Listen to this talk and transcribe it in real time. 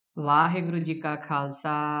ਵਾਹਿਗੁਰੂ ਜੀ ਕਾ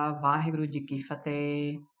ਖਾਲਸਾ ਵਾਹਿਗੁਰੂ ਜੀ ਕੀ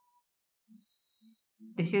ਫਤਿਹ.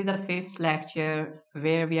 This is the fifth lecture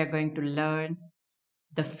where we are going to learn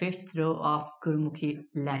the fifth row of Gurmukhi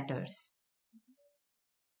letters.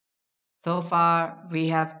 So far we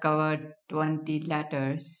have covered 20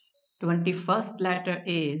 letters. 21st letter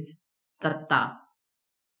is Tatta.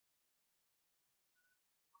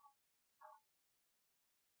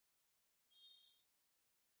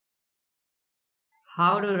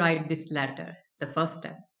 How to write this letter? The first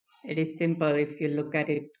step. It is simple. If you look at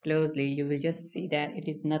it closely, you will just see that it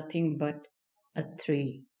is nothing but a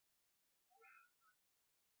 3.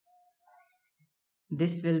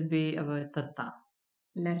 This will be our Tatta.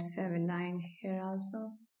 Let's have a line here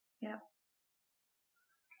also. Yeah.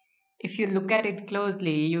 If you look at it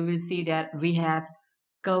closely, you will see that we have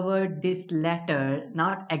covered this letter,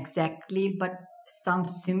 not exactly, but some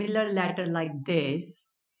similar letter like this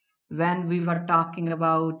when we were talking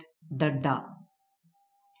about Dada.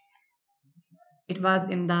 It was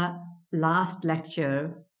in the last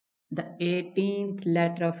lecture. The 18th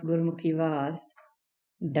letter of Gurmukhi was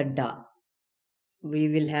Dada. We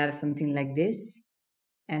will have something like this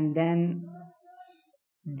and then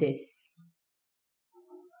this.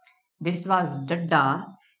 This was Dada.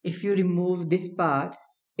 If you remove this part,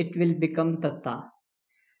 it will become Tatta.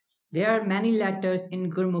 There are many letters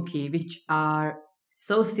in Gurmukhi which are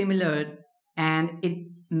so similar and it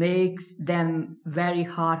makes them very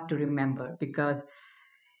hard to remember because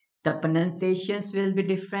the pronunciations will be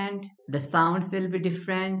different, the sounds will be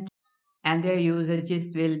different, and their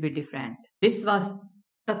usages will be different. This was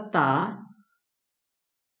Tatta.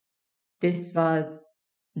 This was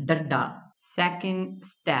Dada. Second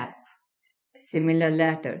step. Similar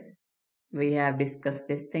letters. We have discussed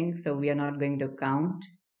this thing, so we are not going to count.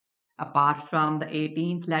 Apart from the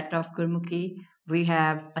 18th letter of Gurmukhi, we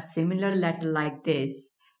have a similar letter like this,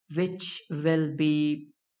 which will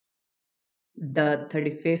be the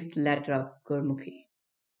 35th letter of Gurmukhi.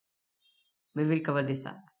 We will cover this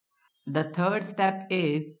up. The third step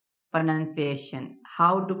is pronunciation.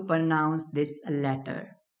 How to pronounce this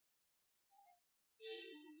letter.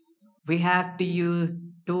 We have to use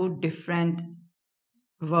two different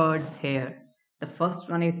words here. The first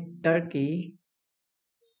one is Turkey.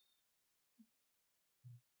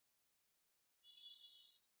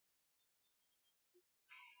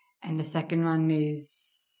 And the second one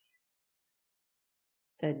is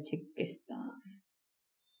Tajikistan.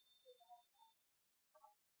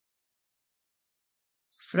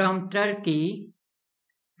 From Turkey,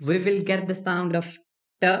 we will get the sound of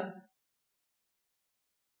T.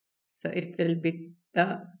 So it will be T.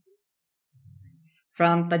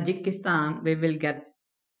 From Tajikistan, we will get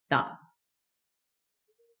Ta.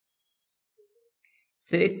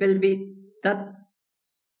 So it will be Ta.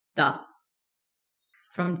 Ta.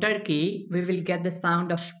 From Turkey, we will get the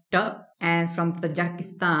sound of T, and from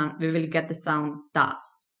Tajikistan, we will get the sound Ta.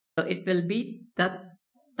 So it will be Ta.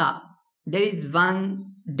 Ta. There is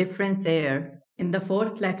one difference here. In the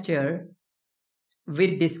fourth lecture,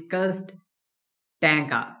 we discussed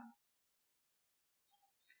Tanga.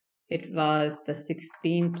 It was the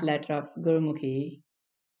 16th letter of Gurmukhi,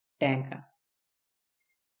 Tanga.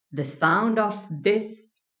 The sound of this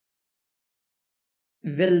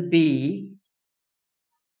will be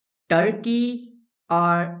Turkey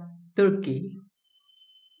or Turkey.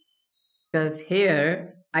 Because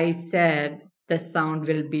here I said the sound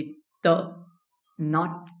will be T,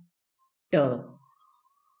 not T.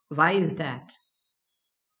 Why is that?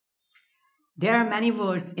 There are many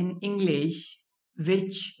words in English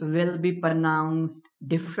which will be pronounced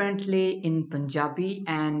differently in Punjabi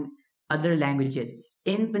and other languages.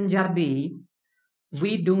 In Punjabi,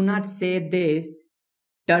 we do not say this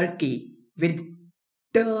Turkey with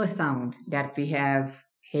T sound that we have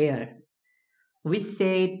here. We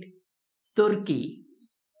say it Turkey,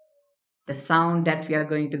 the sound that we are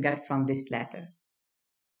going to get from this letter.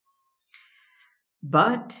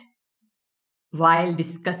 But while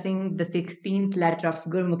discussing the 16th letter of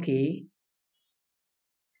Gurmukhi,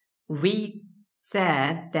 we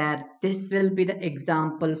said that this will be the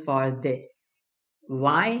example for this.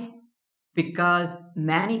 Why? Because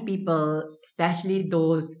many people, especially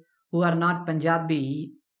those who are not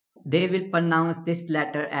Punjabi, they will pronounce this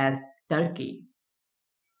letter as Turkey.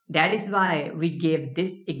 That is why we gave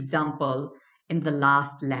this example in the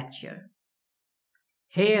last lecture.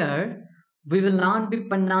 Here, we will not be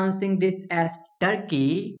pronouncing this as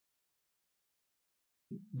Turkey,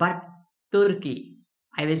 but Turkey.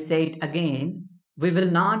 I will say it again. We will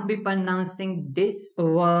not be pronouncing this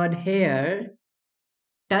word here,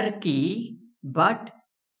 Turkey, but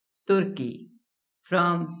Turkey,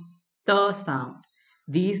 from the sound.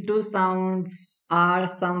 These two sounds are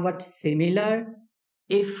somewhat similar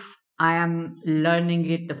if I am learning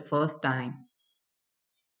it the first time.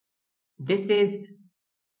 This is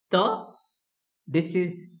the, this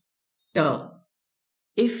is the.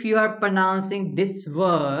 If you are pronouncing this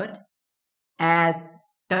word as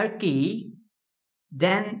Turkey,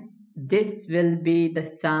 then this will be the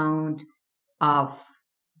sound of,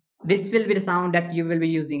 this will be the sound that you will be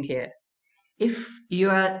using here. If you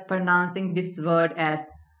are pronouncing this word as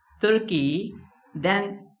Turkey,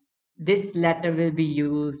 then this letter will be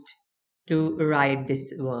used to write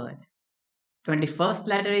this word. 21st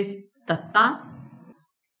letter is Tata.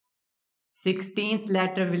 16th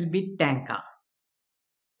letter will be Tanka.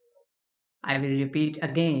 I will repeat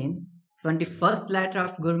again. 21st letter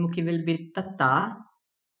of Gurmukhi will be Tata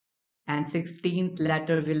and 16th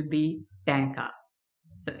letter will be Tanka.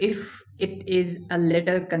 So if it is a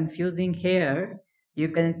little confusing here, you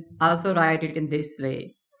can also write it in this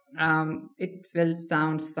way. It will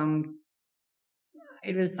sound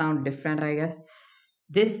it will sound different, I guess.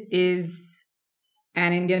 This is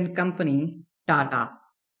an Indian company, Tata.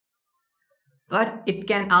 But it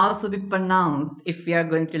can also be pronounced if we are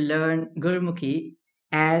going to learn Gurmukhi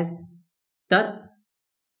as Tat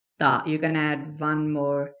Ta. You can add one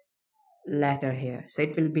more letter here. So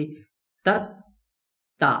it will be Tat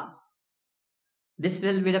Ta. This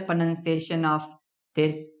will be the pronunciation of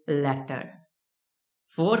this letter.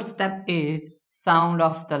 Fourth step is sound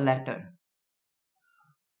of the letter.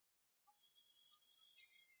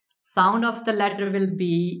 Sound of the letter will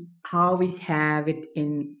be how we have it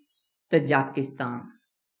in Tajikistan.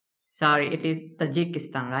 Sorry, it is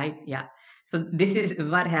Tajikistan, right? Yeah. So this is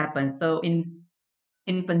what happens. So in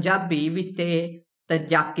Punjabi we say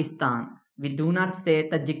Tajikistan. We do not say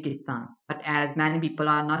Tajikistan. But as many people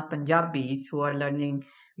are not Punjabis who are learning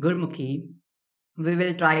Gurmukhi, we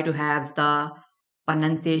will try to have the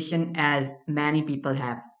pronunciation as many people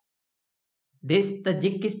have. This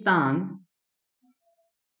Tajikistan,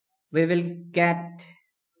 we will get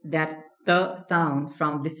that the sound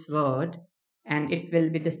from this word and it will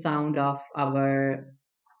be the sound of our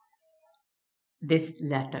this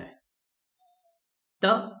letter.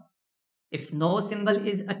 The, if no symbol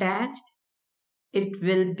is attached, it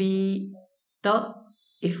will be the.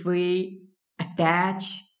 If we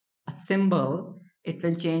attach a symbol, it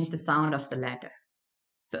will change the sound of the letter.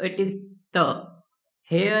 So it is the.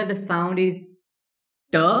 Here the sound is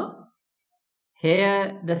the.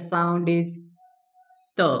 Here the sound is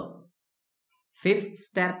the. Fifth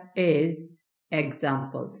step is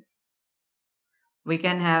examples. We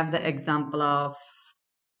can have the example of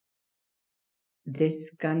this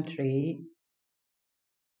country,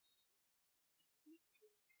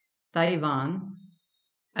 Taiwan.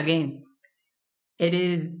 Again, it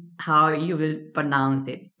is how you will pronounce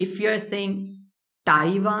it. If you are saying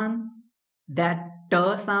Taiwan, that t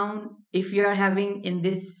sound, if you are having in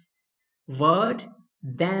this word,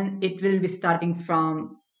 then it will be starting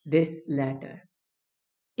from this letter.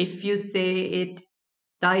 If you say it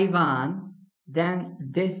Taiwan, then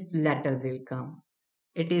this letter will come.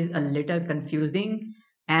 It is a little confusing,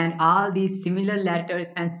 and all these similar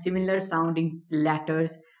letters and similar sounding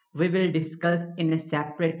letters we will discuss in a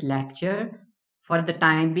separate lecture. For the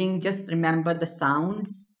time being, just remember the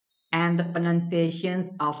sounds and the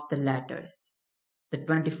pronunciations of the letters. The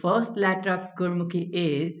 21st letter of Gurmukhi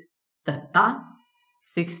is the ta,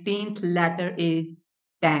 16th letter is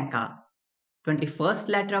tanka. 21st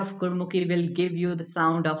letter of Gurmukhi will give you the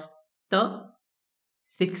sound of the,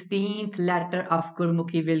 16th letter of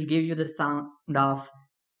Gurmukhi will give you the sound of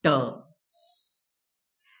T.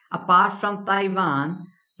 Apart from Taiwan,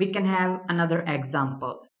 we can have another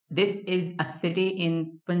example. This is a city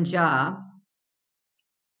in Punjab,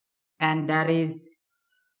 and that is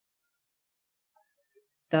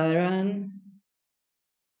Taran.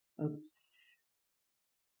 Oops.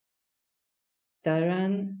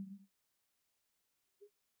 Taran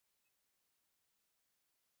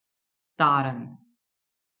Taran.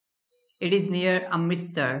 It is near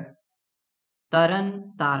Amritsar.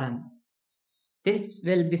 Taran Taran. This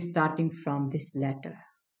will be starting from this letter.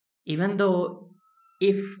 Even though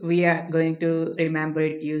if we are going to remember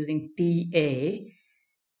it using TA,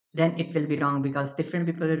 then it will be wrong because different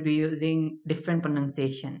people will be using different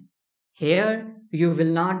pronunciation. Here, you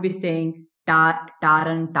will not be saying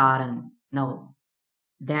taran taran. No,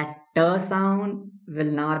 that t sound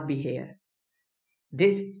will not be here.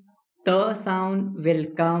 This t sound will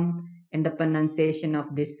come in the pronunciation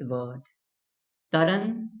of this word.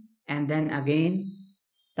 Taran and then again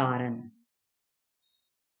taran.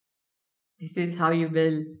 This is how you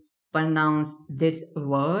will pronounce this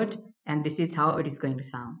word and this is how it is going to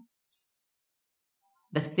sound.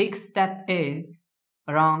 The sixth step is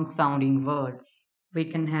wrong sounding words. We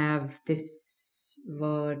can have this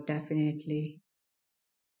word definitely.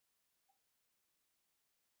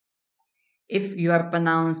 If you are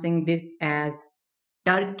pronouncing this as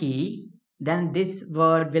Turkey, then this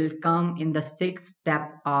word will come in the sixth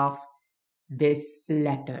step of this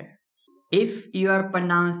letter. If you are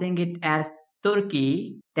pronouncing it as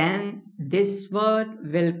Turkey, then this word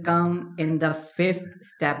will come in the fifth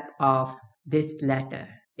step of this letter.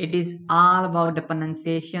 It is all about the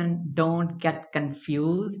pronunciation. Don't get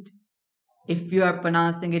confused. If you are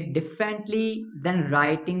pronouncing it differently, then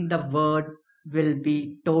writing the word will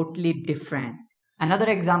be totally different. Another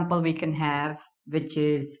example we can have, which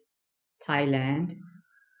is Thailand.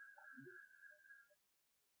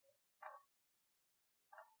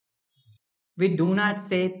 We do not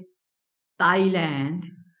say Thailand,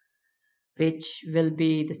 which will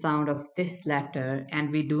be the sound of this letter,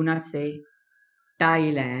 and we do not say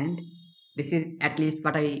Thailand. This is at least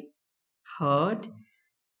what I heard.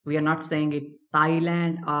 We are not saying it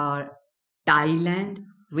Thailand or Thailand.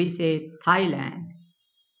 We say Thailand.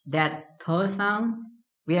 That th sound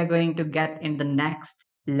we are going to get in the next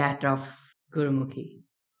letter of Gurmukhi.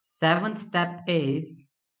 Seventh step is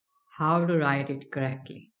how to write it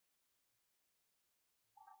correctly.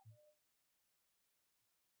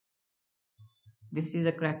 This is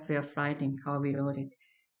the correct way of writing, how we wrote it.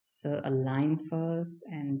 So a line first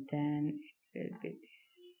and then it will be this.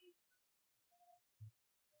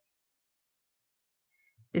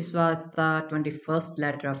 This was the 21st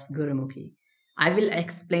letter of Gurmukhi. I will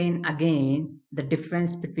explain again the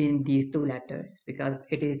difference between these two letters because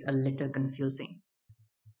it is a little confusing.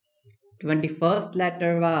 21st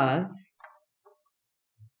letter was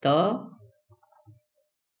the,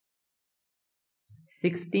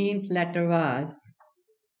 16th letter was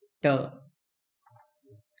the.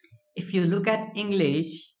 If you look at English,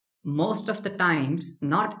 most of the times,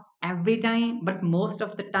 not every time, but most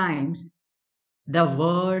of the times, the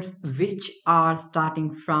words which are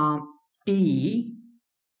starting from T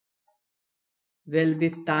will be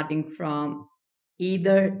starting from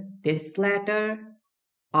either this letter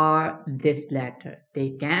or this letter.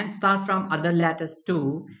 They can start from other letters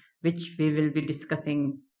too, which we will be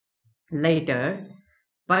discussing later.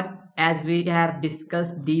 But as we have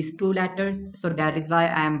discussed these two letters, so that is why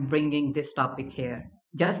I am bringing this topic here.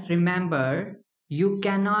 Just remember, you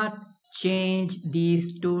cannot change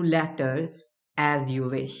these two letters as you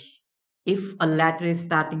wish. If a letter is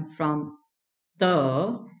starting from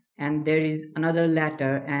the and there is another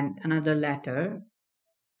letter and another letter,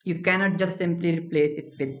 you cannot just simply replace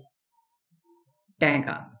it with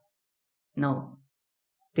tanga. No,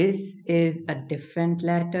 this is a different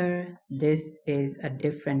letter, this is a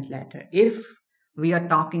different letter. If we are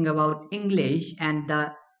talking about English and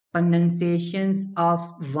the pronunciations of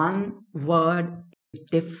one word is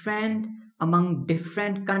different among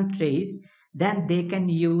different countries, then they can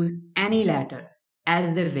use any letter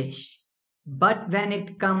as they wish. But when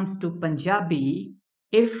it comes to Punjabi,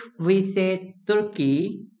 if we say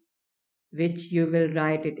Turkey, which you will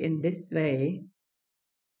write it in this way,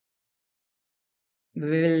 we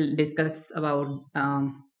will discuss about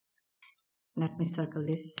let me circle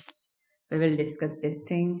this. We will discuss this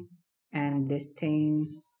thing and this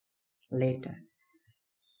thing later.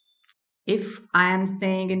 If I am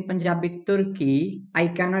saying in Punjabi Turkey, I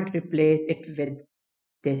cannot replace it with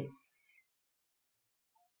this.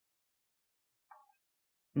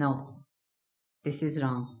 No, this is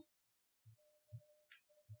wrong.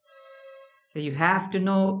 So you have to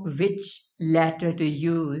know which letter to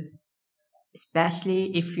use,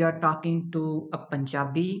 especially if you're talking to a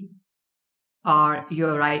Punjabi or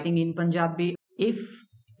you're writing in Punjabi. If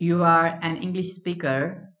you are an English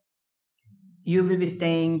speaker, you will be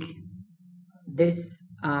saying this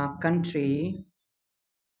country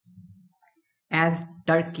as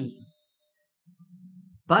Turkey,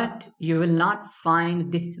 but you will not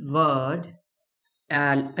find this word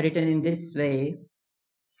written in this way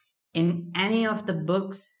in any of the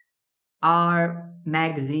books or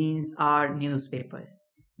magazines or newspapers,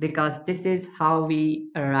 because this is how we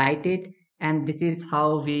write it and this is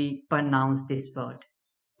how we pronounce this word.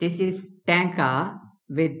 This is tanka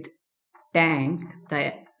with tank,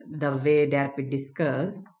 the way that we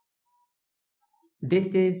discussed.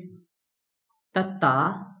 This is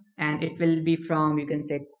tata and it will be from, you can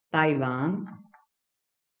say, Taiwan.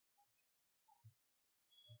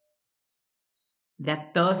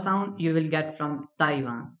 That the sound you will get from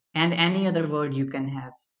Taiwan and any other word you can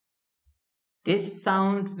have. This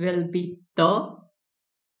sound will be the,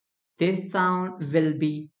 this sound will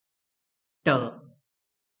be the.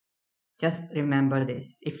 Just remember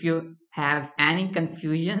this. If you have any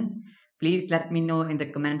confusion, please let me know in the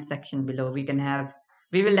comment section below. We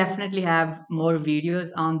will definitely have more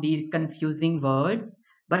videos on these confusing words.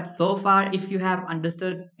 But so far, if you have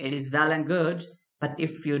understood, it is well and good. But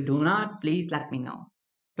if you do not, please let me know.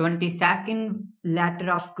 22nd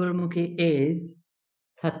letter of Gurmukhi is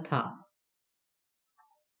Thatha.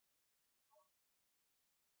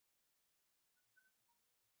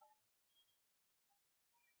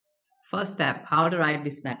 First step, how to write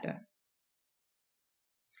this letter.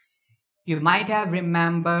 You might have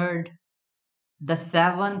remembered the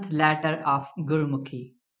seventh letter of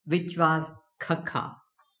Gurmukhi, which was Khakha.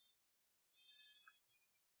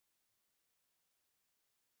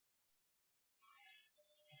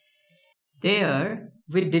 There,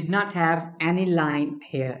 we did not have any line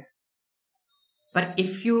here. But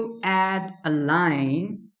if you add a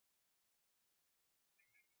line,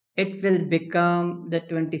 it will become the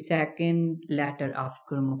 22nd letter of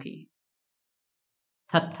Gurmukhi.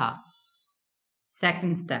 Thatha.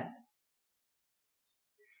 Second step,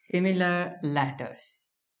 similar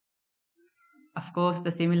letters. Of course,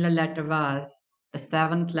 the similar letter was the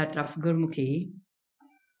seventh letter of Gurmukhi.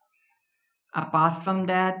 Apart from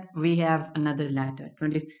that, we have another letter,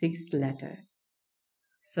 26th letter.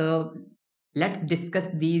 So let's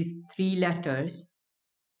discuss these three letters,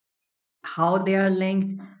 how they are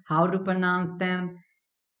linked, how to pronounce them,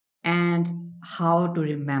 and how to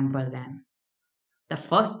remember them. The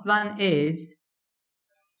first one is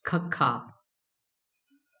Khakha.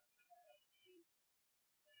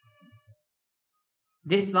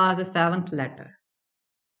 This was the seventh letter.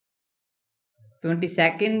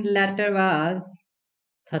 22nd letter was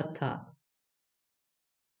Thatha.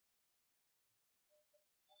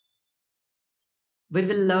 We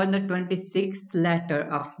will learn the 26th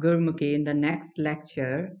letter of Gurmukhi in the next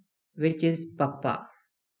lecture, which is Papa.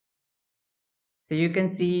 So you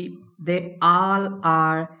can see they all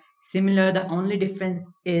are similar. The only difference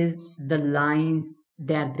is the lines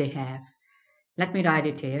that they have. Let me write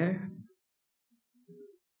it here.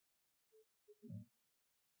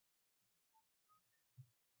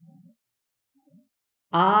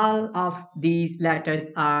 All of these letters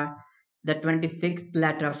are the 26th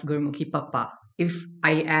letter of Gurmukhi Papa. If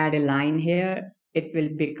I add a line here, it will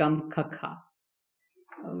become Khakha.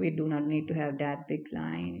 We do not need to have that big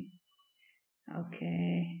line.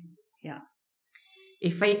 Okay, yeah.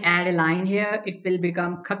 If I add a line here, it will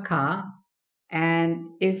become Khakha. And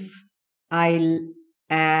if I'll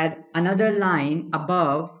add another line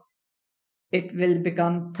above, it will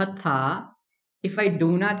become Thatha. If I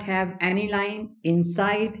do not have any line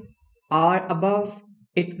inside or above,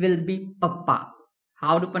 it will be Papa.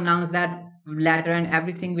 How to pronounce that letter and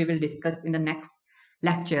everything we will discuss in the next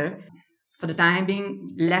lecture. For the time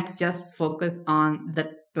being, let's just focus on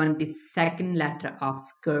the 22nd letter of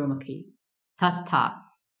Gurmukhi, Thatha.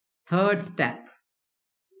 Third step,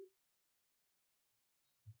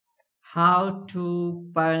 how to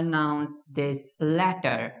pronounce this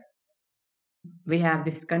letter. We have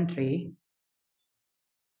this country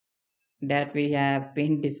that we have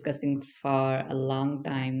been discussing for a long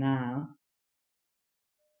time now.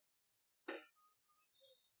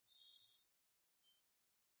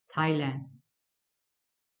 Thailand.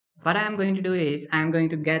 What I'm going to do is I'm going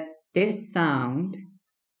to get this sound,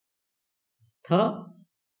 th,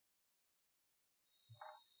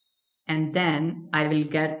 and then I will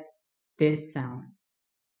get this sound.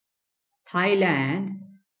 Thailand,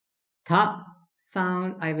 th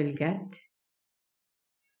sound I will get.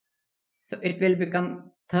 So it will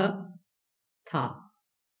become th, tha.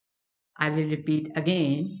 I will repeat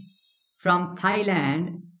again. From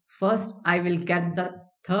Thailand, first I will get the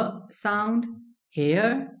th sound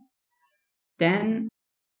here. Then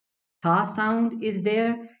tha sound is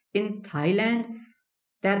there in Thailand.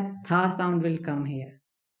 That tha sound will come here.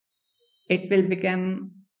 It will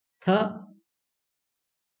become th,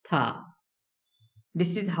 tha.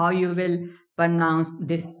 This is how you will pronounce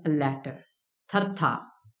this letter. Thatha.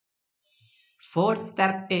 Fourth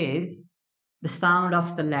step is the sound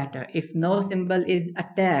of the letter. If no symbol is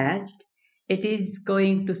attached, it is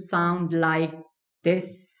going to sound like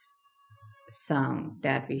this sound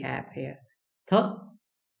that we have here. Th,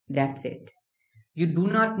 that's it. You do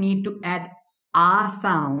not need to add a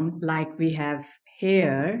sound like we have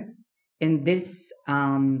here in this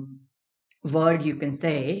word, you can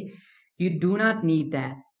say. You do not need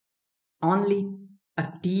that. Only a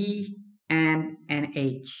T and an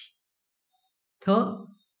H. Th,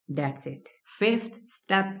 that's it. Fifth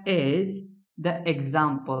step is the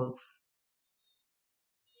examples.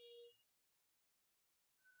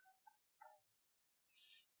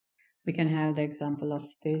 We can have the example of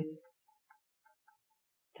this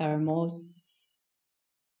thermos.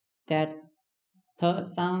 That th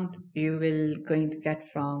sound you will going to get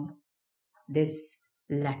from this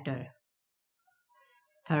letter,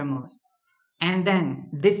 thermos. And then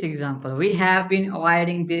this example, we have been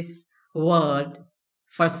avoiding this word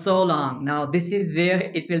for so long. Now this is where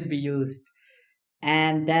it will be used,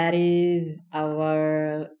 and that is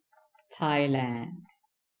our Thailand.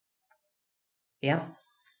 Yep.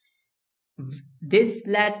 This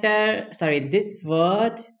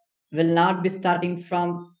word will not be starting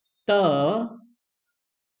from the,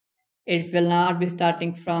 it will not be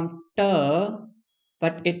starting from the,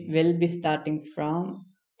 but it will be starting from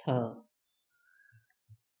the.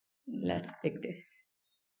 Let's take this.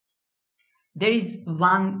 There is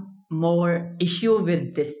one more issue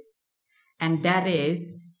with this, and that is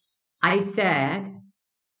I said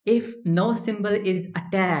if no symbol is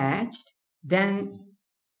attached, then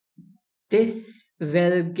this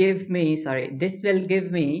will give me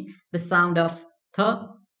the sound of th.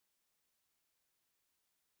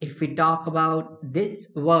 If we talk about this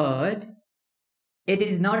word, it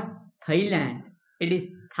is not Thailand, it is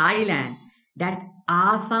Thailand. That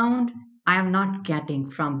R sound I am not getting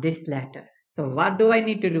from this letter. So what do I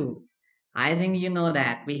need to do? I think you know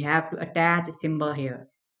that we have to attach a symbol here.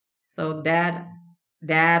 So that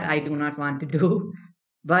I do not want to do.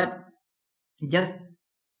 But just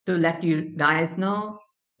to let you guys know,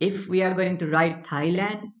 if we are going to write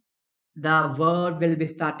Thailand, the word will be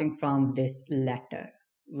starting from this letter.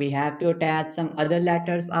 We have to attach some other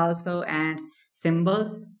letters also and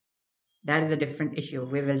symbols. That is a different issue.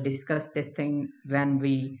 We will discuss this thing when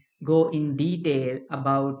we go in detail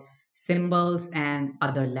about symbols and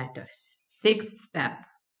other letters. Sixth step.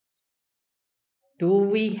 Do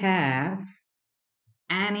we have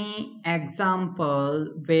any example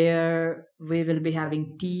where we will be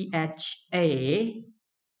having THA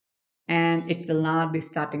and it will not be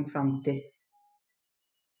starting from this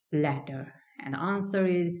letter? And the answer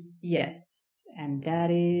is yes, and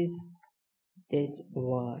that is this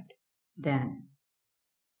word. Then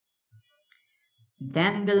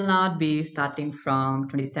will not be starting from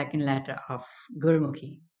 22nd letter of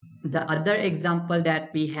Gurmukhi. The other example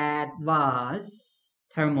that we had was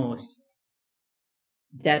thermos.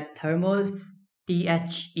 That thermos,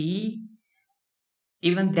 THE,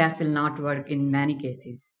 even that will not work in many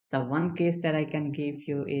cases. The one case that I can give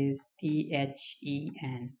you is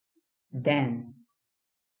THEN. Then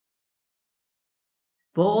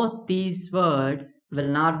both these words will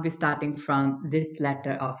not be starting from this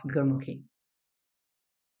letter of Gurmukhi.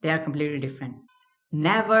 They are completely different.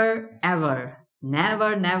 Never ever,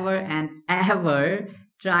 never and ever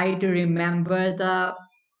try to remember the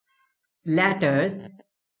letters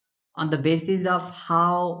on the basis of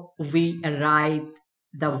how we write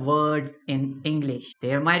the words in English.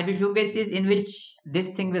 There might be few cases in which this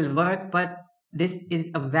thing will work, but this is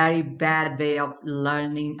a very bad way of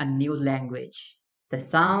learning a new language. The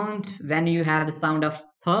sound, when you have the sound of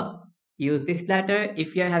th, use this letter.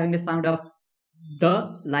 If you're having the sound of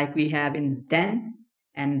the, like we have in then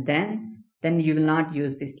and then you will not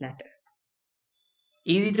use this letter.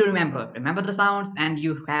 Easy to remember. Remember the sounds and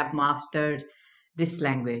you have mastered this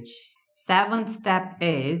language. Seventh step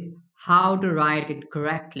is how to write it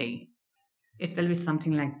correctly. It will be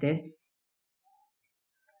something like this.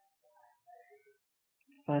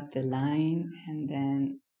 First a line and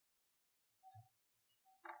then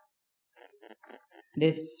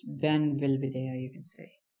this bend will be there, you can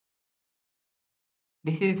say.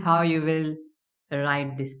 This is how you will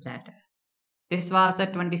write this letter. This was the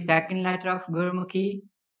 22nd letter of Gurmukhi,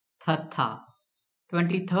 Tha.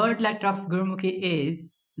 23rd letter of Gurmukhi is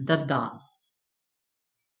Dada.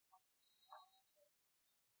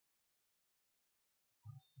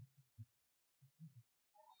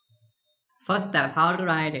 First step, how to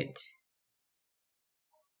write it.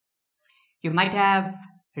 You might have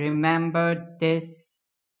remembered this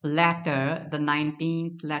letter, the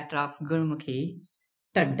 19th letter of Gurmukhi,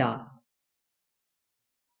 Tada.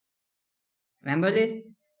 Remember this?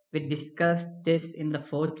 We discussed this in the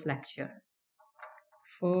fourth lecture.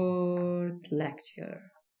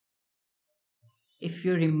 If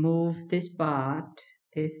you remove this part,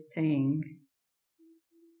 this thing,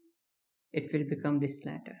 it will become this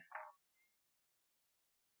letter.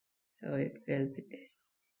 So it will be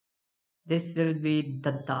this. This will be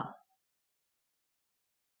Dada.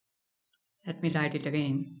 Let me write it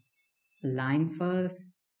again. Line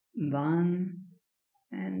first, one,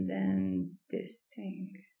 and then this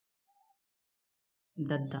thing.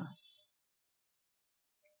 Dada.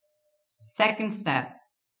 Second step.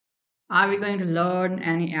 Are we going to learn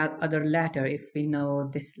any other letter if we know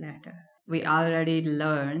this letter? We already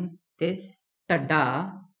learned this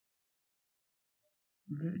tada.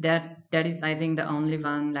 That is, I think, the only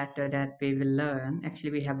one letter that we will learn.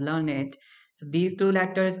 Actually, we have learned it. So these two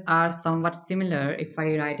letters are somewhat similar. If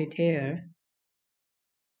I write it here,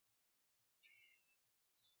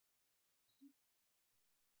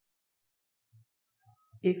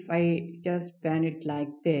 if I just pen it like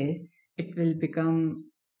this, it will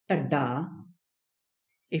become tada.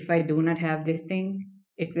 If I do not have this thing,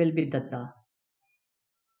 it will be dada.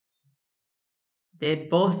 They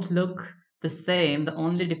both look the same. The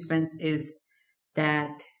only difference is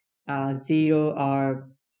that zero or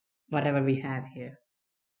whatever we have here.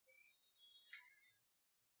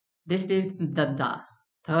 This is dada.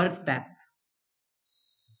 Third step,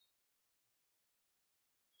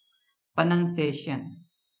 pronunciation.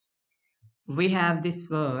 We have this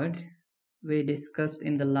word we discussed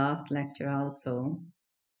in the last lecture also,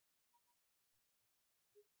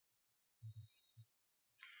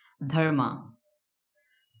 dharma.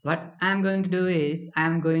 What I'm going to do is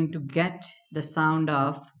I'm going to get the sound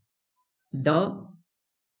of the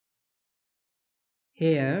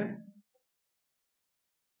here,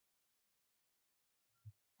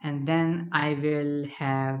 and then I will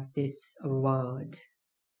have this word.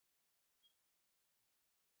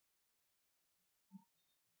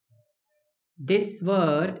 This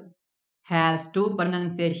word has two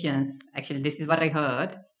pronunciations. Actually, this is what I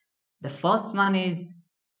heard. The first one is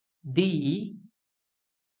the,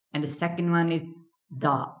 and the second one is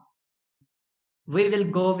the. We will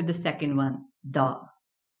go with the second one, the.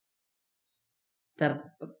 The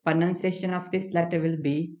pronunciation of this letter will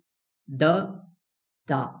be the.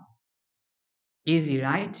 Easy,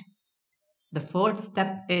 right? The fourth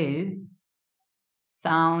step is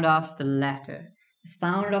sound of the letter. The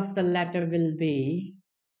sound of the letter will be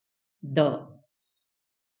the.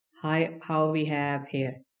 How we have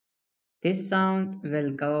here. This sound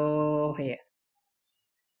will go here.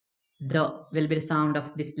 The will be the sound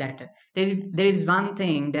of this letter. There is one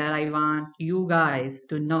thing that I want you guys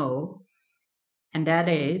to know, and that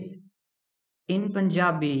is in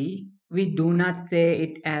Punjabi, we do not say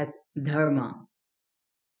it as dharma.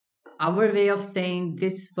 Our way of saying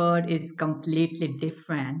this word is completely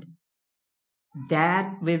different.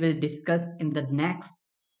 That we will discuss in the next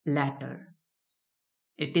letter.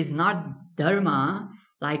 It is not dharma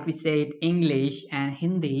like we say it English and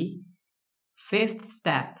Hindi. Fifth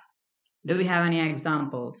step. Do we have any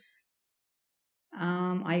examples?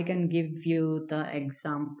 I can give you the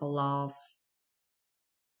example of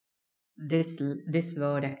this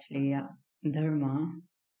word actually, yeah, dharma.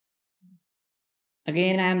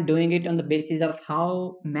 Again, I am doing it on the basis of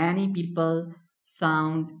how many people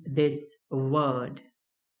sound this word.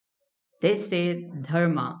 They say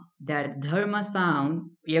dharma. That dharma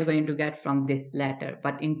sound we are going to get from this letter,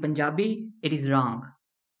 but in Punjabi it is wrong.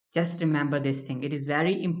 Just remember this thing. It is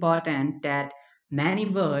very important that many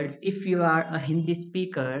words, if you are a Hindi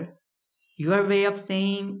speaker, your way of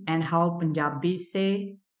saying and how Punjabis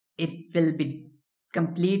say, it will be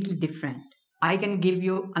completely different. I can give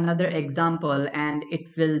you another example and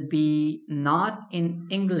it will be not in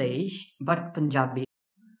English but Punjabi.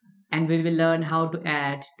 And we will learn how to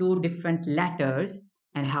add two different letters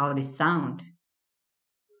and how they sound.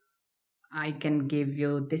 I can give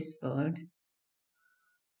you this word.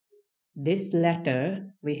 This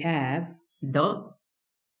letter we have the,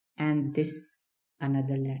 and this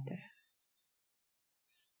another letter.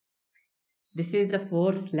 This is the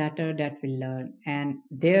fourth letter that we learn, and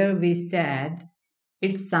there we said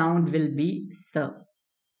its sound will be s.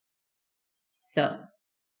 S.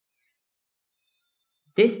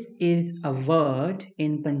 This is a word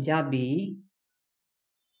in Punjabi.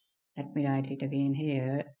 Let me write it again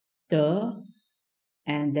here. The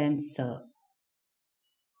and then s.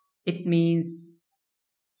 It means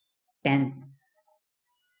 10.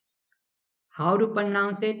 How to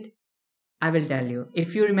pronounce it? I will tell you.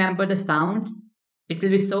 If you remember the sounds, it will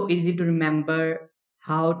be so easy to remember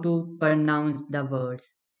how to pronounce the words.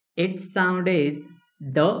 Its sound is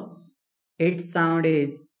the, its sound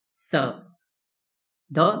is s.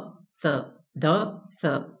 The, s, the, s,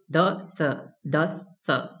 the, s, thus,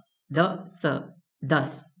 s, the, s,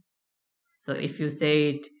 thus. So if you say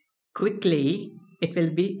it quickly, it will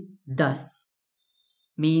be thus,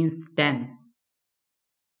 means 10.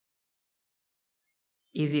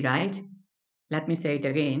 Easy, right? Let me say it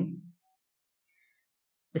again.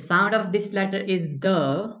 The sound of this letter is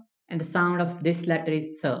the, and the sound of this letter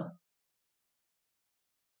is s.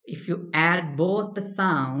 If you add both the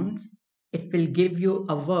sounds, it will give you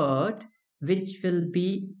a word which will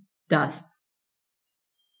be thus.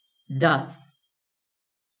 Thus.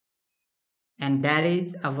 And that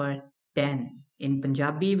is our 10. In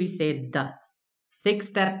Punjabi, we say thus. Sixth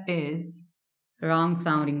step is wrong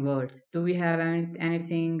sounding words. Do we have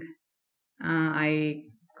anything? I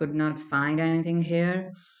could not find anything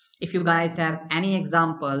here. If you guys have any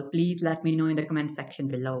example, please let me know in the comment section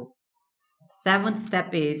below. Seventh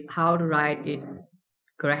step is how to write it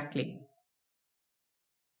correctly.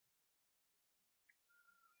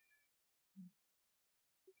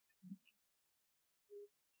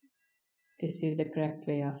 This is the correct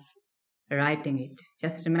way of writing it.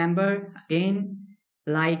 Just remember again,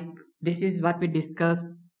 like this is what we discussed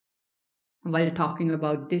while talking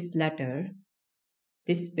about this letter.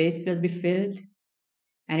 This space will be filled,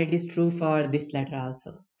 and it is true for this letter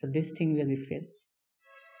also. So this thing will be filled.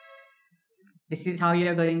 This is how you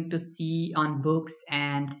are going to see on books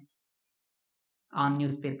and on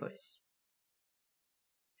newspapers.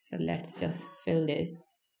 So let's just fill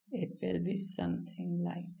this. It will be something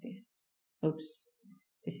like this. Oops,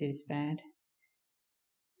 this is bad.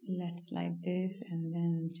 Let's like this and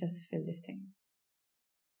then just fill this thing.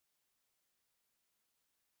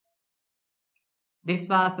 This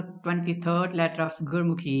was the 23rd letter of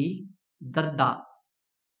Gurmukhi, Dada.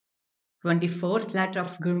 24th letter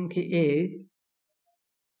of Gurmukhi is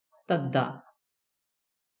Tadda.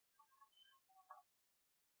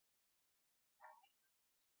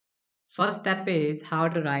 First step is how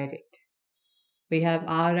to write it. We have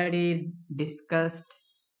already discussed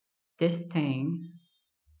this thing.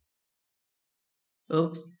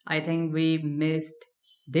 Oops, I think we missed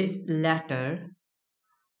this letter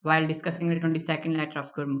while discussing the 22nd letter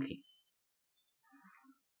of Gurmukhi.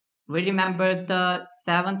 We remember the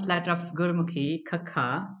 7th letter of Gurmukhi,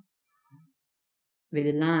 Khakha, with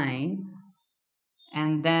a line,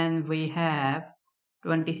 and then we have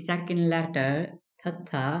 22nd letter,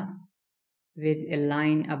 Thatha, with a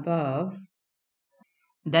line above.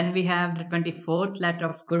 Then we have the 24th letter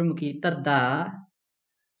of Gurmukhi, Tadda,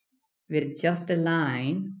 with just a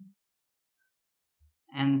line.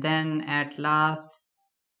 And then at last,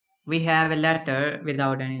 we have a letter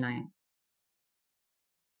without any line.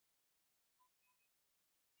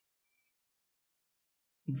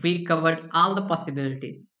 We covered all the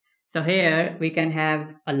possibilities. So here we can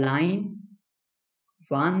have a line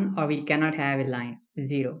 1 or we cannot have a line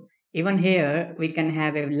 0. Even here we can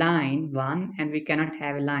have a line 1 and we cannot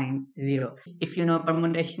have a line 0. If you know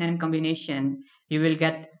permutation and combination, you will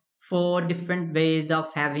get 4 different ways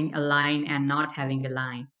of having a line and not having a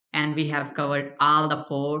line. And we have covered all the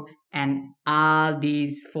 4, and all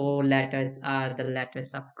these 4 letters are the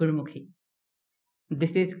letters of Gurmukhi.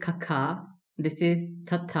 This is Khakha, this is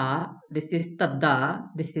Thatha, this is Tadda,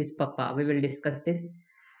 this is Papa. We will discuss this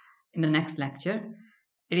in the next lecture.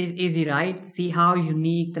 It is easy, right? See how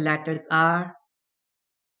unique the letters are?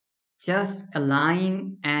 Just a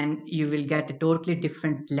line and you will get a totally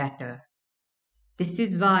different letter. This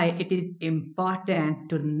is why it is important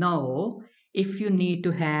to know if you need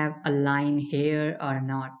to have a line here or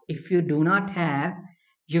not. If you do not have,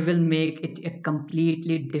 you will make it a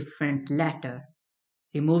completely different letter.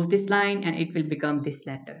 Remove this line and it will become this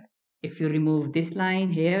letter. If you remove this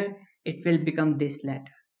line here, it will become this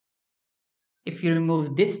letter. If you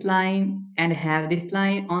remove this line and have this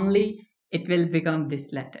line only, it will become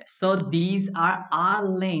this letter. So these are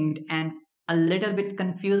all linked and a little bit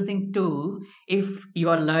confusing too if you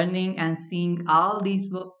are learning and seeing all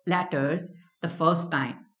these letters the first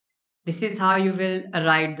time. This is how you will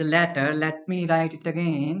write the letter. Let me write it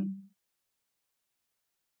again.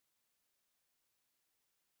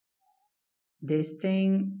 This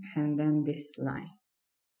thing and then this line.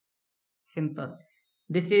 Simple.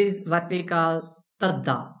 This is what we call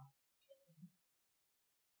Tadda.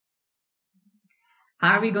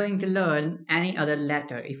 Are we going to learn any other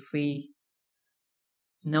letter if we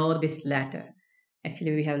know this letter?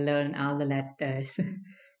 Actually, we have learned all the letters.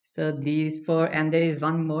 So these 4, and there is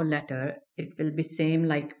one more letter. It will be same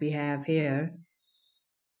like we have here.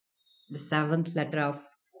 The 7th letter of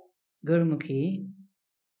Gurmukhi.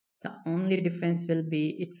 The only difference will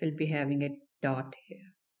be it will be having a dot here.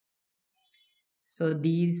 So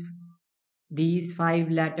these 5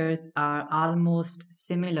 letters are almost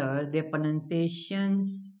similar. Their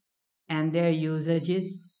pronunciations and their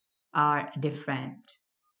usages are different.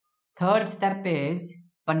 Third step is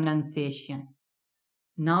pronunciation.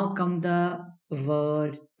 Now come the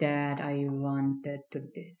word that I wanted to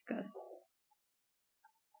discuss.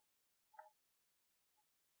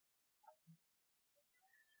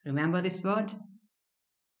 Remember this word?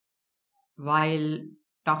 While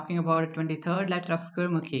talking about the 23rd letter of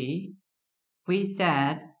Gurmukhi, we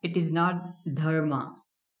said it is not dharma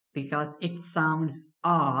because it sounds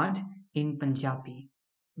odd in Punjabi.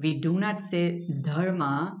 We do not say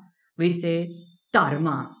dharma, we say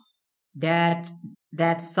dharma. That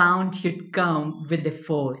that sound should come with the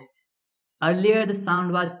force. Earlier the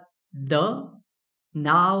sound was the,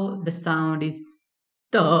 now the sound is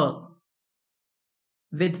the.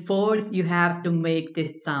 With force you have to make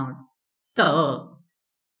this sound. The.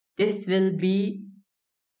 This will be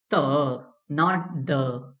the, not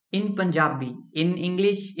the. In Punjabi. In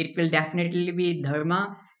English it will definitely be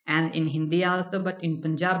dharma, and in Hindi also, but in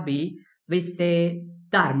Punjabi we say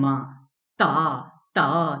dharma. Ta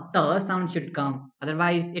sound should come.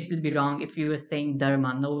 Otherwise it will be wrong if you are saying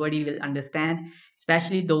dharma. Nobody will understand,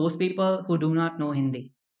 especially those people who do not know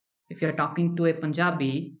Hindi. If you're talking to a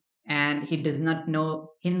Punjabi and he does not know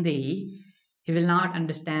Hindi, he will not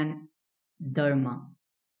understand dharma.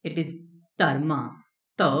 It is dharma,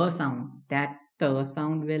 the sound. That the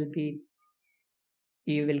sound will be,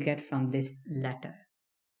 you will get from this letter.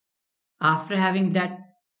 After having that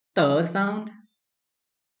the sound,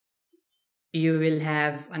 you will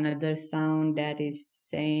have another sound that is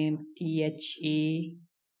same the,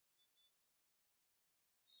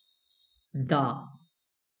 the,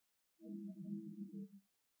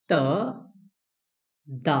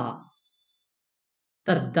 the,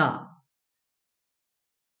 the, the.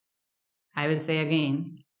 I will say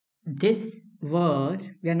again, this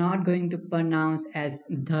word we are not going to pronounce as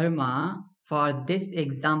dharma. For this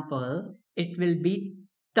example, it will be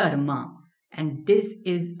dharma. And this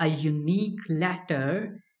is a unique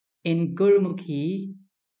letter in Gurmukhi.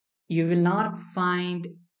 You will not find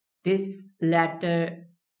this letter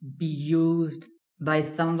be used by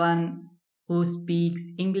someone who speaks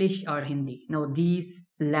English or Hindi. No, these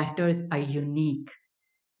letters are unique,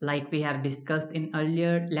 like we have discussed in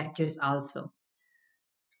earlier lectures also.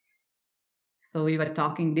 So we were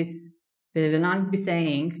talking this, we will not be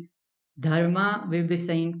saying dharma, we will be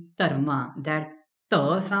saying dharma. That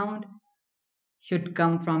the sound should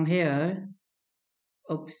come from here.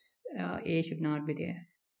 Oops, A should not be there.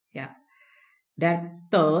 Yeah. That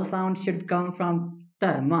the sound should come from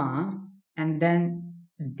dharma and then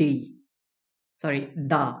the. Sorry,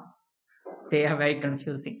 the. They are very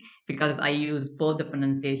confusing because I use both the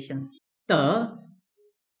pronunciations. The,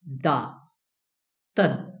 the.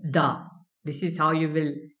 This is how you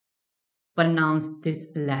will pronounce this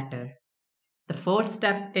letter. The fourth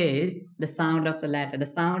step is the sound of the letter. The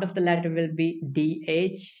sound of the letter will be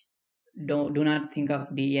DH. Do not think of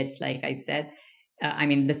DH like I said. I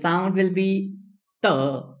mean, the sound will be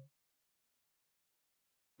the.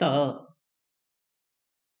 The.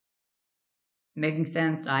 Making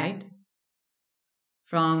sense, right?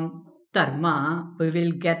 From dharma, we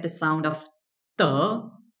will get the sound of the,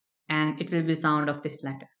 and it will be sound of this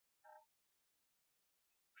letter.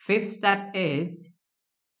 Fifth step is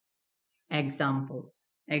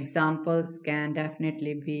examples. Examples can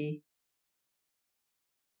definitely be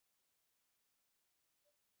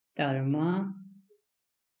dharma,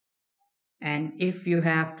 and if you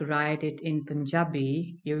have to write it in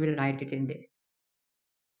Punjabi, you will write it in this.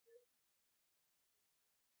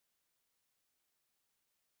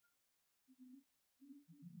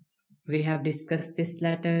 We have discussed this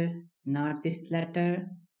letter, not this letter,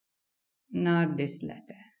 not this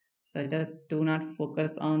letter. So just do not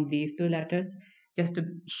focus on these two letters, just to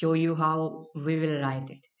show you how we will write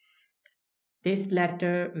it. This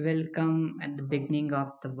letter will come at the beginning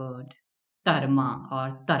of the word tarma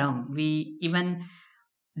or taram. We even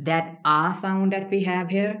that a sound that we have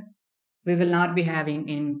here, we will not be having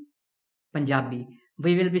in Punjabi.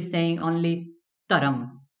 We will be saying only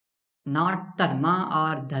taram, not tarma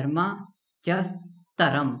or dharma, just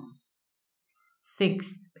taram.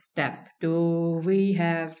 Sixth step. Do we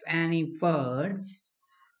have any words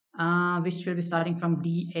which will be starting from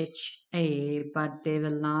DHA, but they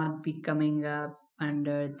will not be coming up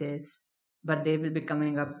under this, but they will be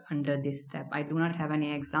coming up under this step? I do not have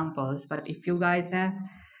any examples, but if you guys have,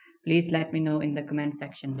 please let me know in the comment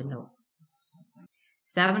section below.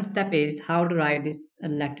 Seventh step is how to write this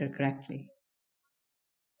letter correctly.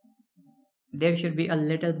 There should be a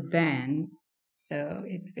little bend, so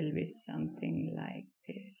it will be something like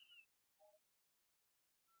this.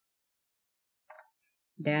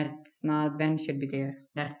 That small bend should be there.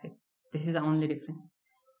 That's it. This is the only difference.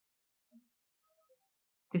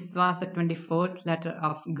 This was the 24th letter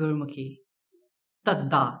of Gurmukhi.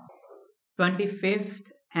 Tada.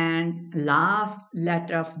 25th and last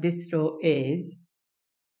letter of this row is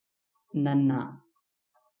Nanna.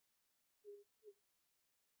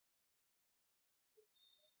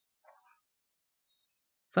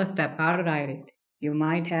 First step, how to write it. You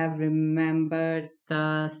might have remembered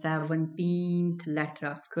the 17th letter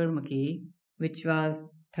of Gurmukhi, which was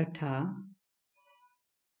Tata.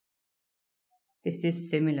 This is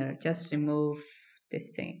similar, just remove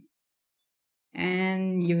this thing.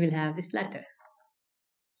 and you will have this letter.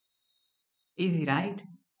 Easy, right?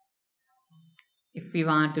 If we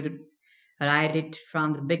want to write it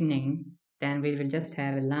from the beginning, then we will just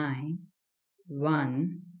have a line,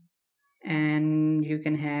 one, and you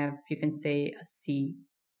can say a C.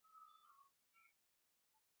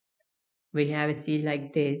 We have a C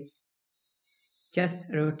like this. Just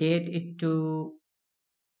rotate it to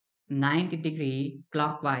 90-degree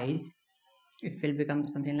clockwise. It will become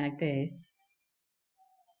something like this.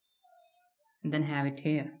 And then have it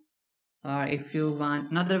here. Or if you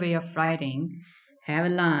want another way of writing, have a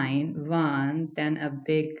line, one, then a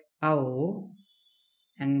big O,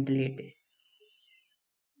 and delete this.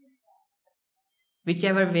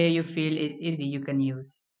 Whichever way you feel is easy, you can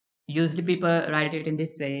use. Usually people write it in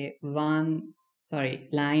this way, line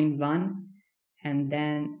one, and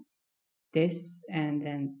then this, and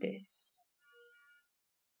then this.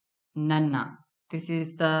 Nanna. This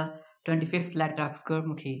is the 25th letter of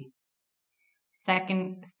Gurmukhi.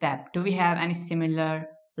 Second step, do we have any similar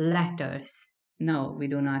letters? No, we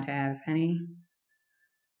do not have any.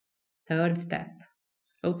 Third step.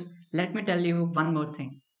 Oops, let me tell you one more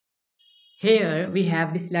thing. Here we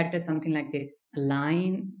have this letter something like this,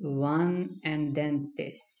 line, one, and then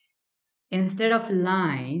this. Instead of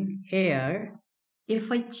line here,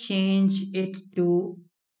 if I change it to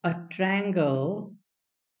a triangle,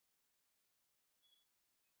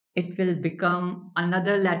 it will become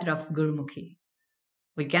another letter of Gurmukhi.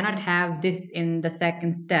 We cannot have this in the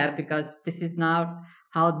second step because this is not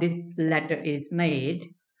how this letter is made.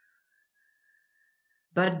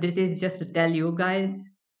 But this is just to tell you guys,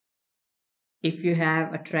 if you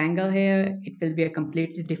have a triangle here, it will be a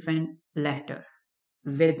completely different letter.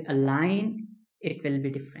 With a line, it will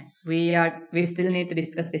be different. We still need to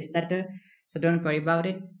discuss this letter, so don't worry about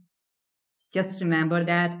it. Just remember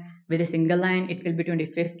that with a single line, it will be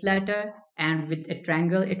 25th letter, and with a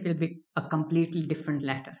triangle, it will be a completely different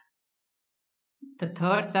letter. The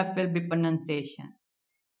third step will be pronunciation.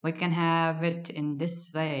 We can have it in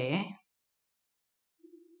this way.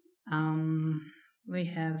 We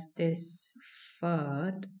have this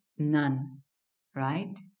word, none,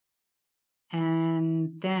 right?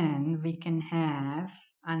 And then we can have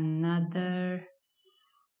another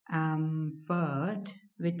word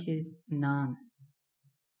which is none.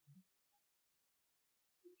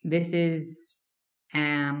 This is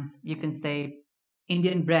you can say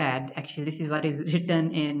Indian bread. Actually, this is what is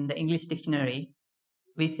written in the English dictionary.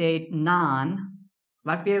 We say naan.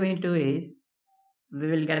 What we are going to do is we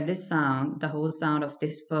will get this sound, the whole sound of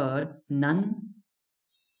this word, none,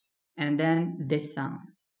 and then this sound,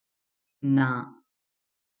 na.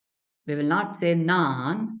 We will not say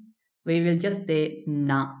naan, we will just say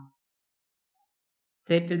na.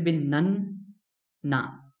 So it will be nan,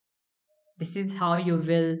 na. This is how you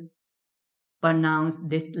will pronounce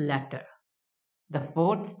this letter. The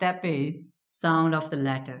fourth step is sound of the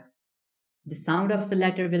letter. The sound of the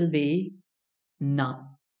letter will be na.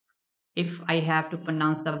 If I have to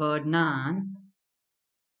pronounce the word naan,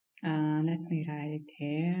 let me write it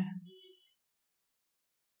here.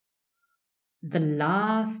 The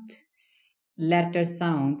last letter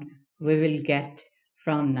sound we will get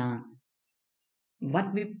from naan.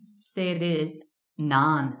 What we said is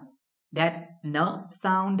naan. That no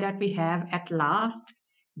sound that we have at last,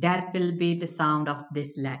 that will be the sound of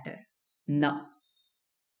this letter. No.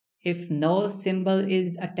 If no symbol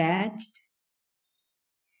is attached,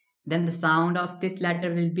 then the sound of this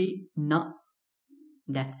letter will be no.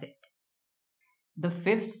 That's it. The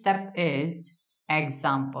fifth step is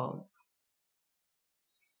examples.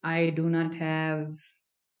 I do not have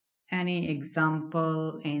any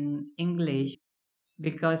example in English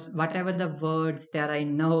because whatever the words that I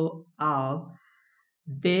know of,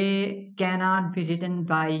 they cannot be written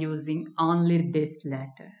by using only this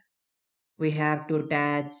letter. We have to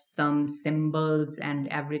attach some symbols and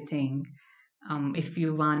everything. If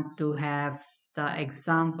you want to have the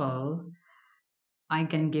example, I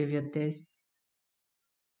can give you this.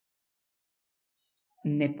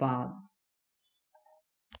 Nepal.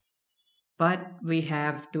 But we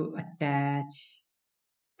have to attach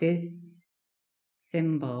this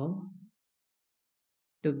symbol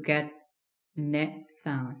to get ne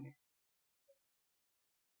sound.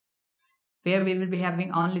 Where we will be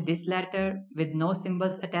having only this letter with no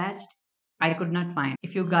symbols attached, I could not find.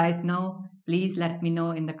 If you guys know, please let me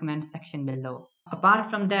know in the comment section below. Apart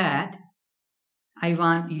from that, I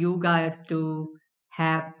want you guys to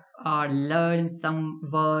have or learn some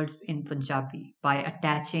words in Punjabi by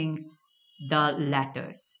attaching the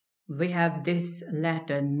letters. We have this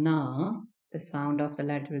letter na. The sound of the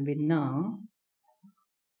letter will be na.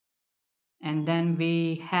 And then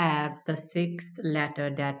we have the sixth letter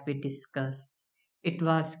that we discussed. It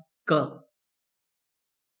was K.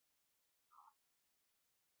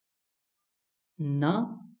 N,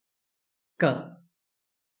 K.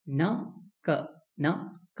 N, K. N,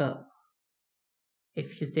 K.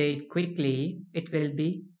 If you say it quickly, it will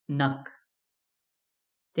be Nuk.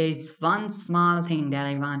 There is one small thing that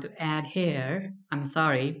I want to add here. I'm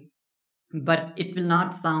sorry, but it will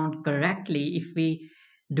not sound correctly if we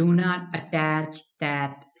do not attach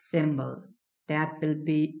that symbol. That will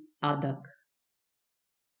be Adak.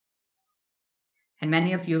 And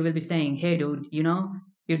many of you will be saying, hey dude,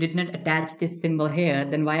 you did not attach this symbol here,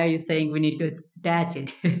 then why are you saying we need to attach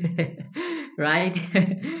it? Right?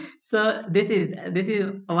 So this is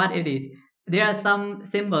what it is. There are some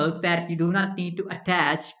symbols that you do not need to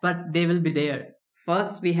attach, but they will be there.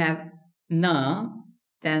 First we have na,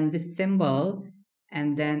 then this symbol,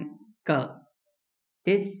 and then ka.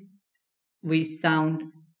 This we sound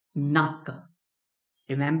nak.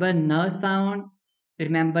 Remember na sound,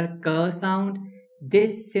 remember ka sound.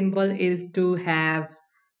 This symbol is to have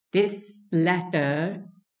this letter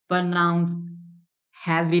pronounced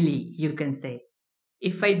heavily, you can say.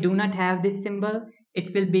 If I do not have this symbol,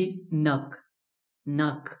 it will be nuk,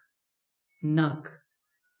 nuk, nuk.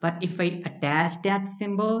 But if I attach that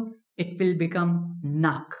symbol, it will become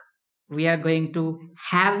nuk. We are going to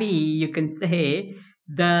heavy, you can say,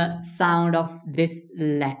 the sound of this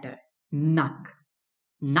letter, nuk.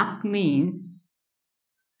 Nuk means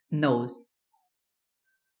nose.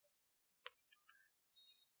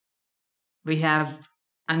 We have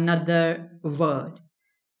another word.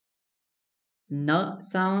 No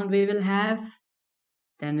sound we will have,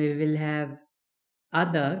 then we will have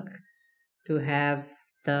adak to have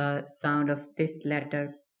the sound of this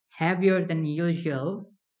letter heavier than usual.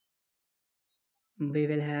 We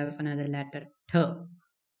will have another letter th,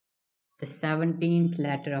 the 17th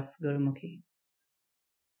letter of Gurmukhi.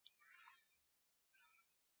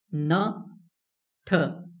 No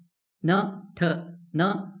th, no th,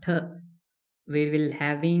 no th. We will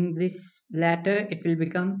having this letter, it will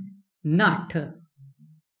become nat.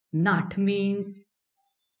 Nat means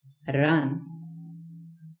run,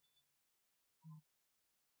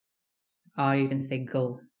 or you can say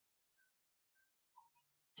go.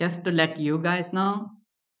 Just to let you guys know,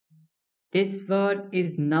 this word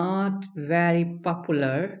is not very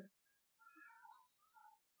popular.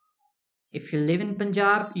 If you live in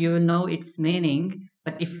Punjab, you will know its meaning.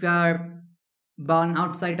 But if you are born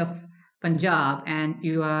outside of Punjab and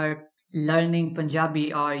you are learning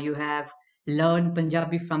Punjabi, or you have learned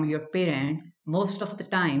Punjabi from your parents, most of the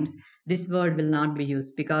times this word will not be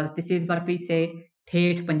used, because this is what we say,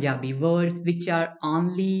 Thet Punjabi, words which are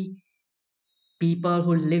only people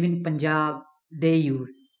who live in Punjab they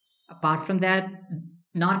use. Apart from that,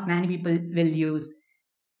 not many people will use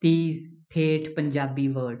these Thet Punjabi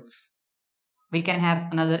words. We can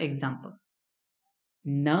have another example.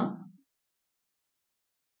 Na,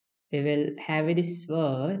 we will have this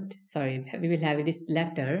word, sorry, we will have this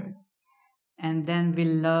letter, and then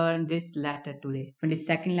we'll learn this letter today,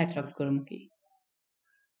 22nd letter of Gurmukhi.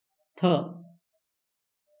 Th,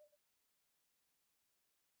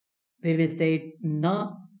 we will say it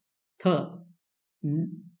na, th.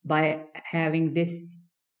 By having this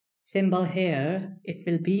symbol here, it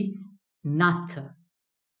will be nath,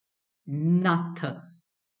 nath,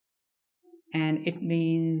 and it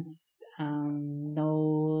means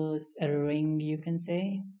nose ring, you can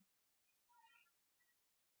say.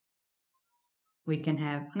 We can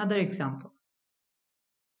have another example.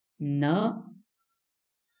 Na,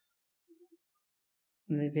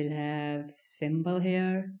 we will have symbol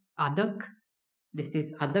here, adak. This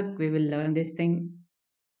is adak. We will learn this thing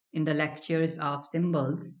in the lectures of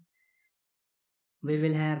symbols. We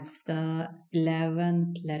will have the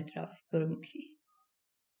 11th letter of Gurmukhi.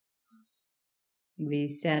 We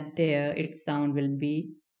said there its sound will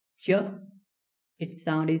be ch, its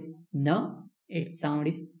sound is na, its sound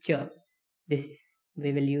is ch. This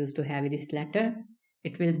we will use to have this letter.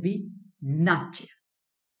 It will be nach,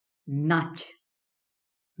 nach,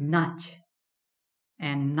 nach.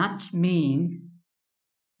 And nach means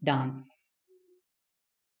dance.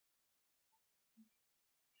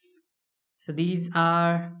 So these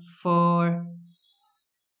are 4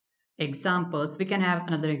 examples. We can have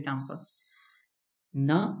another example.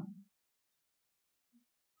 Na,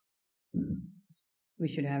 we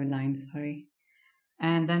should have a line, sorry.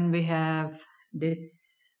 And then we have this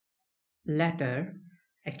letter.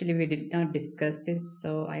 Actually, we did not discuss this,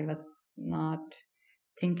 so I was not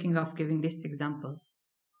thinking of giving this example.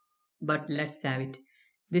 But let's have it.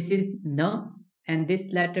 This is na, and this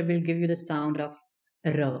letter will give you the sound of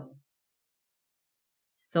r.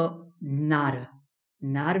 So nar.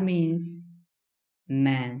 Nar means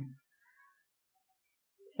man.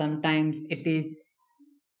 Sometimes it is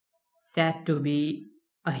said to be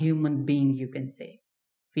a human being, you can say.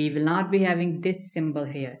 We will not be having this symbol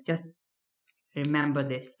here. Just remember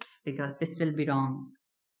this because this will be wrong.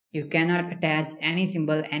 You cannot attach any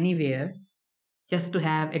symbol anywhere just to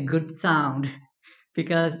have a good sound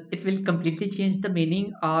because it will completely change the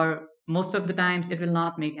meaning, or most of the times it will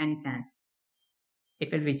not make any sense.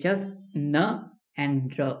 It will be just n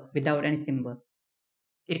and r without any symbol.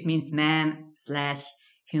 It means man slash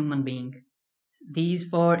human being. These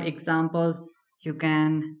four examples you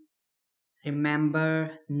can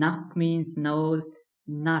remember. Nak means nose,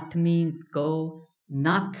 nut means go,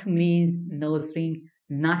 nut means nose ring,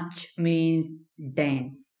 nutch means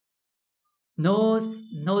dance.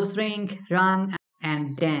 Nose ring, run,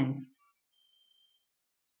 and dance.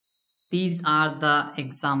 These are the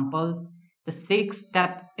examples. The sixth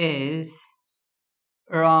step is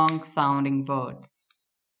wrong sounding words.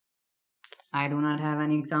 I do not have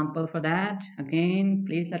any example for that. Again,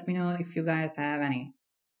 please let me know if you guys have any.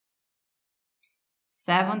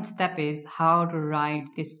 Seventh step is how to write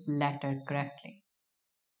this letter correctly.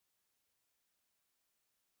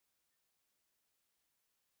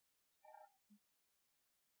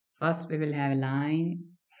 First, we will have a line,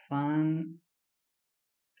 one,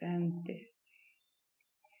 then this.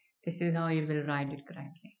 This is how you will write it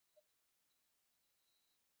correctly.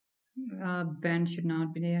 Bend should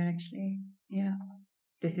not be there actually. Yeah,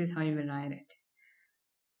 this is how you will write it.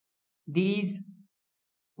 These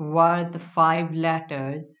were the 5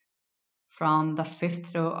 letters from the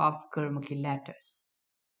 5th row of Gurmukhi letters.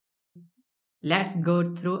 Let's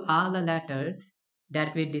go through all the letters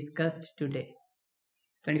that we discussed today.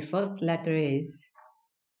 21st letter is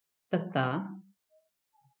Tata.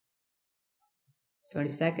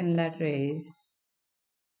 22nd letter is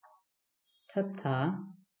Tata.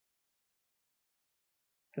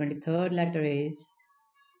 23rd letter is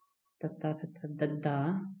Tata Tata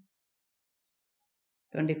Dada.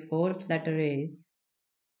 24th letter is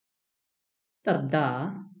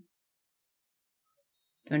Tada.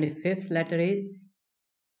 25th letter is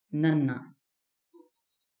Nana.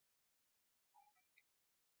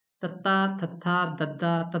 Tata Tata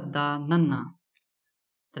Dada Tada Nana.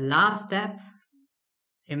 The last step,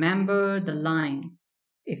 remember the lines.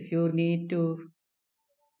 If you need to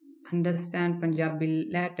understand Punjabi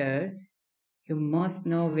letters, you must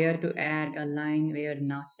know where to add a line, where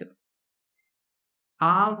not to.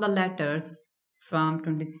 All the letters from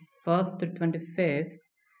 21st to 25th,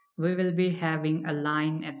 we will be having a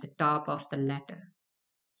line at the top of the letter.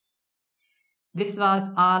 This was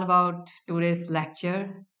all about today's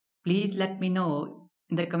lecture. Please let me know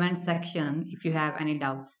in the comment section if you have any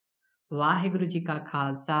doubts. Vaheguru Ji Ka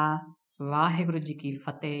Khalsa, Vaheguru Ji Ki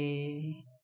Fateh.